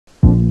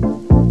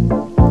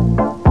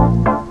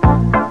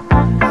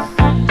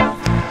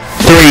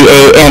3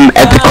 a.m.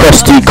 at the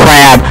Krusty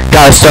Krab.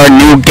 Gotta start a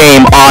new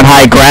game on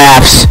high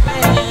graphs.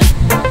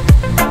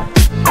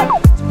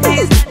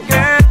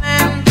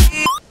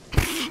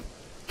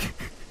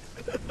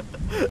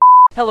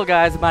 Hello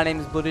guys, my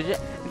name is BlueDigit,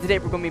 and today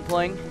we're going to be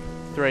playing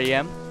 3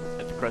 a.m.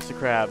 at the Krusty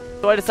Krab.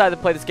 So I decided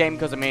to play this game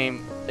because, I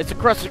mean, it's a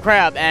Krusty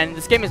Krab, and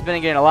this game has been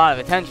getting a lot of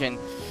attention.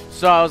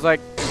 So I was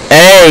like,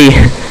 hey!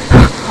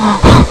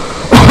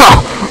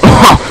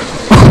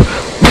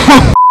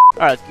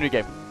 Alright, let's do a new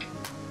game.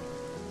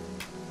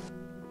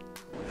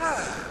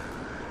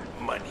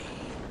 Money.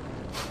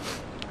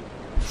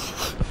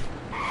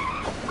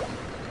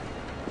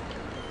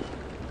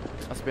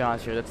 Let's be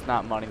honest here, that's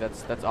not money,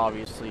 that's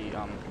obviously,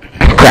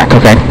 Crack,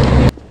 okay.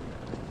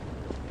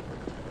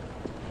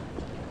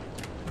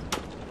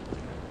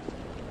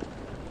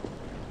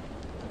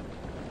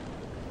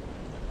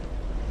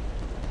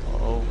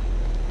 Oh.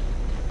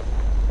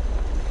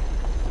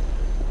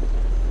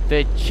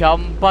 The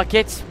chum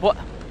buckets? What?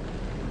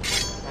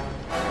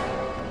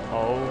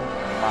 Oh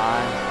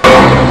my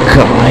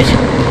God.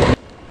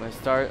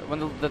 When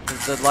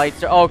the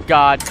lights are, oh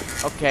god.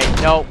 Okay,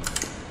 no.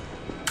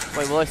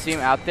 Wait, will I see him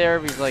out there?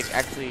 If he's like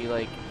actually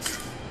like,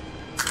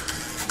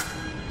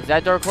 is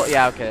that door closed?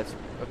 Yeah, okay, that's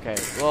okay.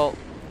 Well,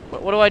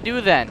 what do I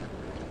do then?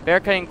 Bear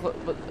cutting.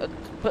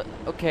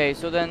 Okay,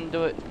 so then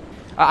do it.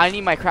 I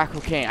need my crack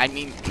cocaine. I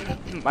mean,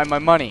 my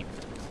money.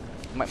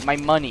 My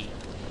money.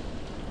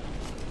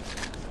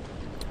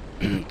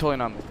 Totally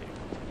not my thing.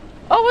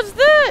 Oh, what's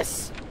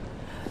this?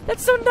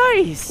 That's so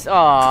nice.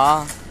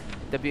 Aw.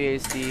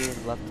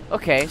 WASD left.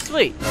 Okay,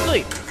 sweet.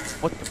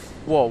 What the?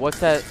 Whoa, what's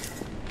that?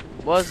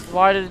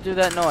 Why did it do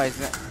that noise?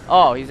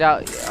 Oh, he's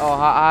out. Oh,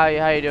 how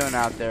you doing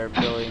out there,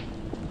 Billy?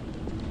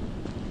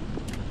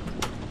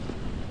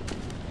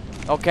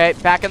 Okay,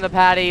 back in the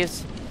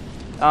patties.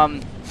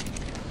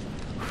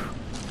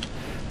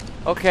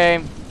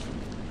 Okay.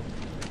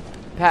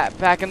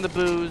 Back in the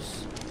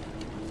booze.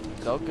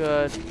 So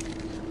good.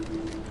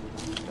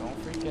 Don't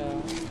freak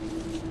out.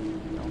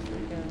 Don't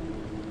freak out.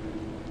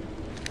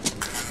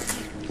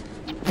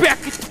 Back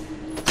at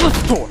the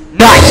store.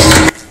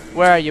 Nice!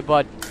 Where are you,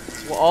 bud?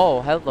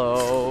 Oh,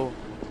 hello.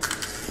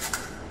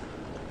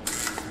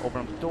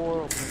 Open up the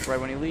door. Open it right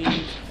when he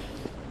leaves.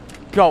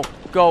 Go.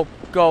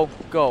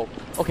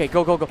 Okay,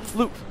 go.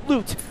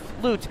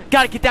 Loot.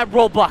 Gotta get that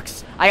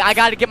Robux. I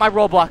gotta get my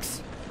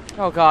Robux.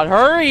 Oh God,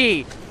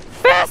 hurry!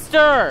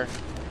 Faster!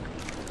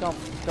 Don't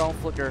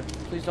flicker.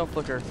 Please don't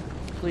flicker.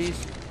 Please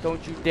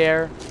don't you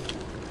dare.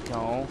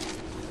 No.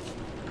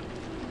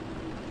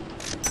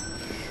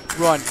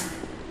 Run.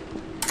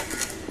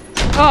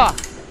 Ah!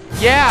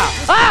 Yeah!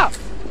 Ah!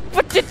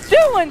 What you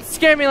doing?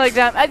 Scare me like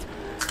that.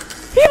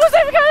 He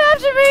wasn't even coming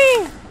after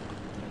me!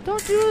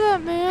 Don't do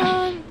that,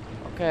 man.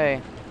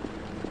 Okay.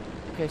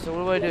 Okay, so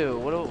what do I do?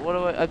 What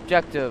do I...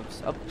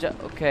 Objectives.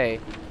 Okay.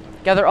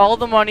 Gather all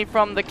the money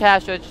from the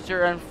cash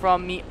register and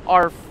from me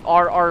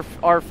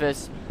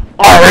Arfus.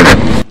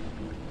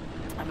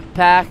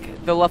 Pack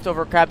the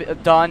leftover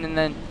crab done and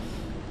then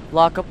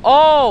lock up.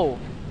 Oh!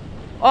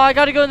 Oh, I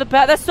gotta go in the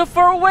back. That's so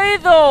far away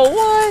though.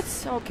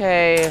 What?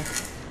 Okay.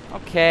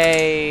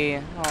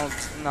 Okay. Oh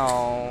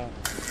no.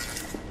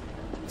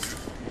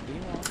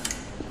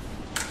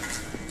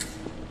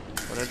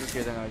 What did I just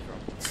hear that noise from?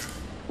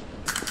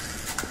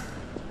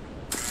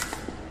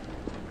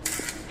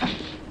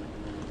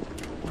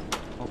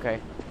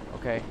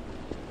 Okay.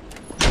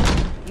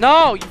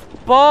 No, you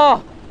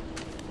ball.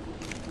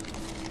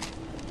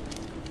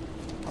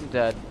 I'm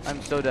dead.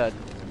 I'm so dead.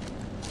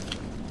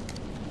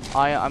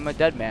 I'm a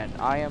dead man.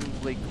 I am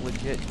like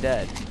legit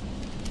dead.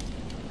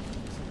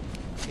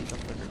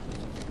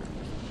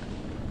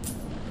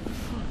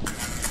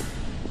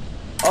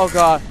 Oh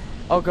god.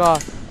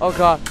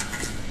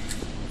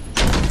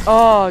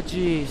 Oh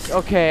jeez.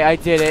 Okay, I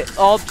did it.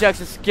 All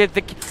objectives get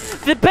the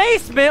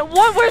basement.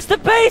 What? Where's the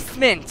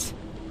basement?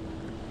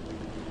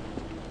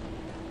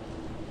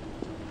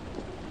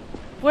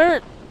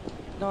 Where?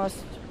 No.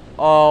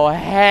 Oh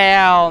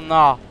hell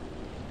no.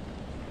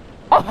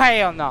 Oh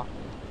hell no.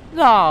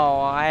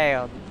 No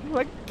hell.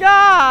 My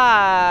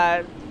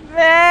God,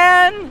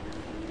 man.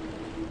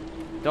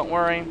 Don't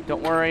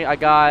worry. I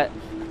got.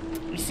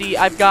 You see,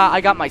 I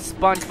got my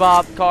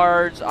SpongeBob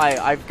cards.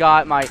 I've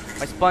got my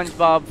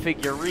SpongeBob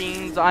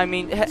figurines. I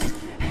mean,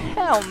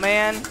 hell,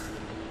 man.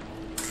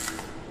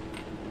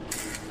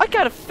 I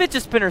got a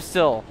fidget spinner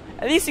still.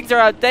 And these things are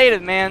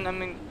outdated, man. I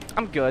mean,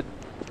 I'm good.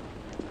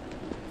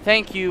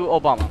 Thank you,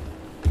 Obama.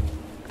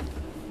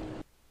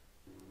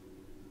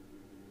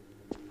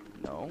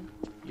 No,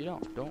 you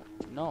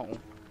don't. No.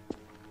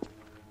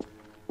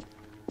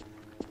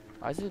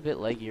 Why is it a bit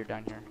leggier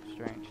down here?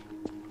 Strange.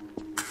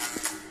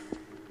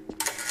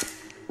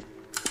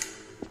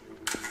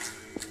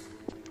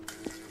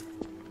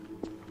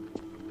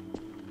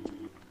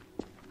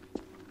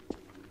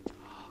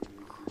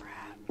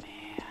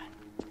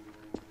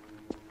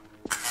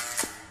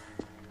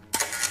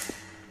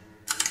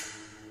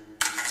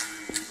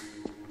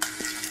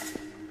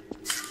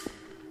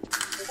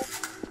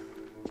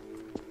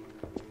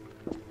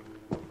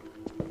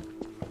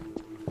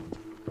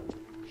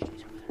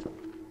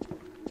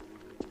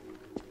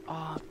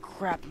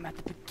 crap, I'm at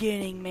the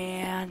beginning,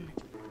 man.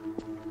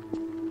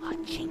 Oh,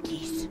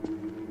 jinkies.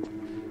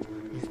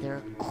 Is there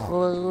a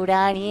clue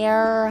down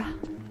here?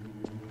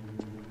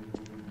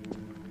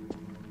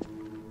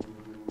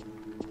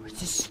 Where's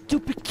this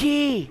stupid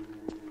key?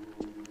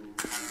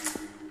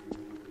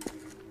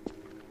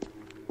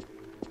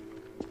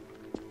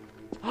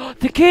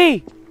 The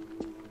key!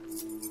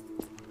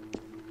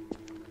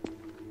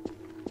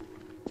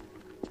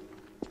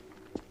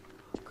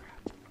 Oh,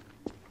 crap.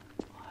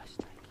 Oh,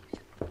 snikes.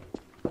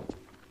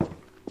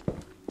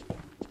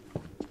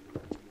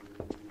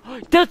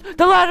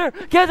 The ladder!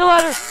 Get the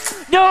ladder!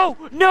 No!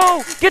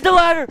 No! Get the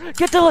ladder!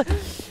 Get the ladder!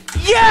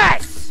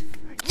 Yes!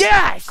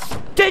 Yes!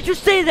 Did you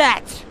see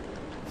that?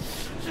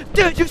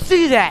 Did you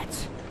see that?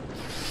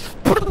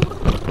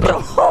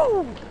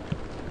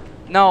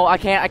 No, I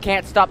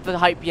can't stop the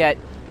hype yet.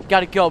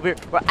 Gotta go. We're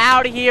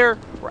out of here.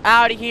 We're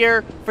out of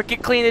here.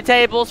 Forget clean the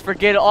tables.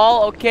 Forget it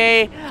all.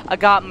 Okay. I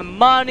got my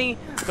money.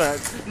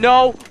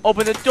 No.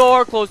 Open the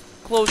door. Close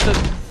the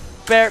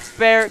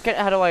bear.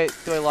 How do I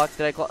lock?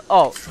 Did I close?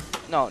 Oh.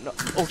 No.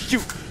 Oh,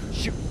 shoot.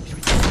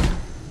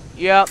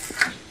 Yep.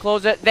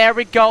 Close it. There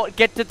we go.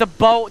 Get to the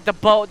boat.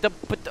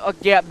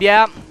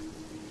 Yeah.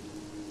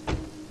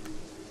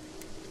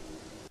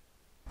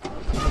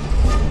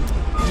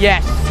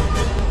 Yes.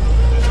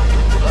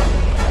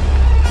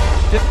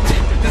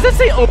 Does that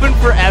say open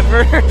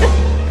forever?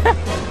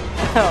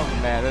 Oh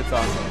man, that's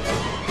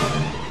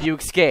awesome. You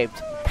escaped.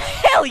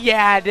 Hell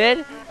yeah, I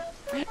did.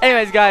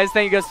 Anyways, guys,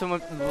 thank you guys so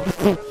much.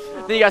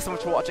 Thank you guys so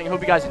much for watching. I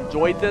hope you guys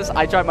enjoyed this.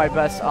 I tried my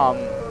best.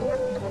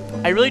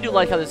 I really do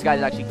like how this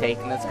guy's actually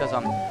taking this because I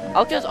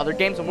looked at his other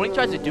games and what he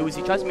tries to do is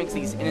he tries to make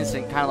these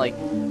innocent kind of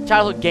like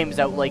childhood games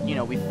that like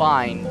we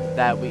find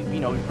that we've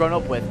grown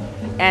up with,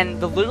 and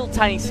the little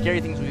tiny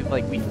scary things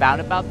we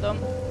found about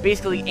them,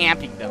 basically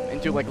amping them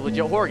into like a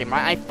legit horror game.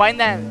 I find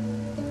that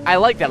I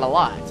like that a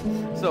lot.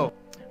 So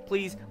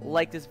please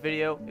like this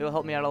video, it will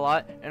help me out a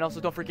lot, and also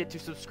don't forget to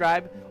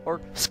subscribe or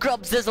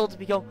scrub zizzle to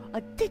become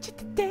a digit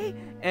today.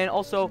 And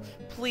also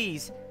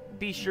please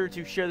be sure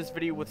to share this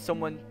video with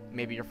someone,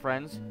 maybe your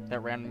friends, that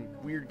random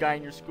weird guy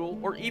in your school,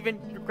 or even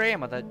your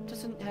grandma that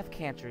doesn't have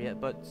cancer yet,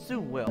 but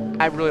soon will.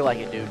 I really like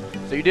it, dude.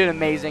 So you did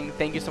amazing.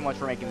 Thank you so much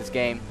for making this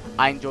game.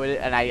 I enjoyed it,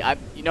 and I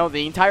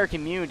the entire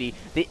community,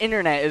 the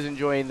internet is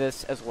enjoying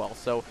this as well.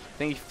 So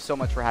thank you so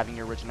much for having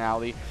your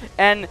originality.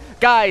 And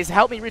guys,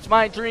 help me reach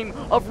my dream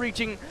of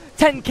reaching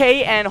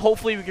 10K, and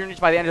hopefully we can reach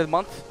by the end of the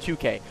month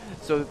 2K.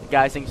 So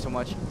guys, thank you so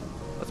much.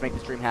 Let's make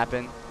this dream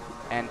happen.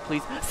 And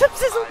please,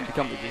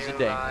 become the digit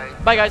today.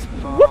 Bye, guys.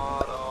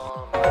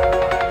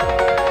 Whoop.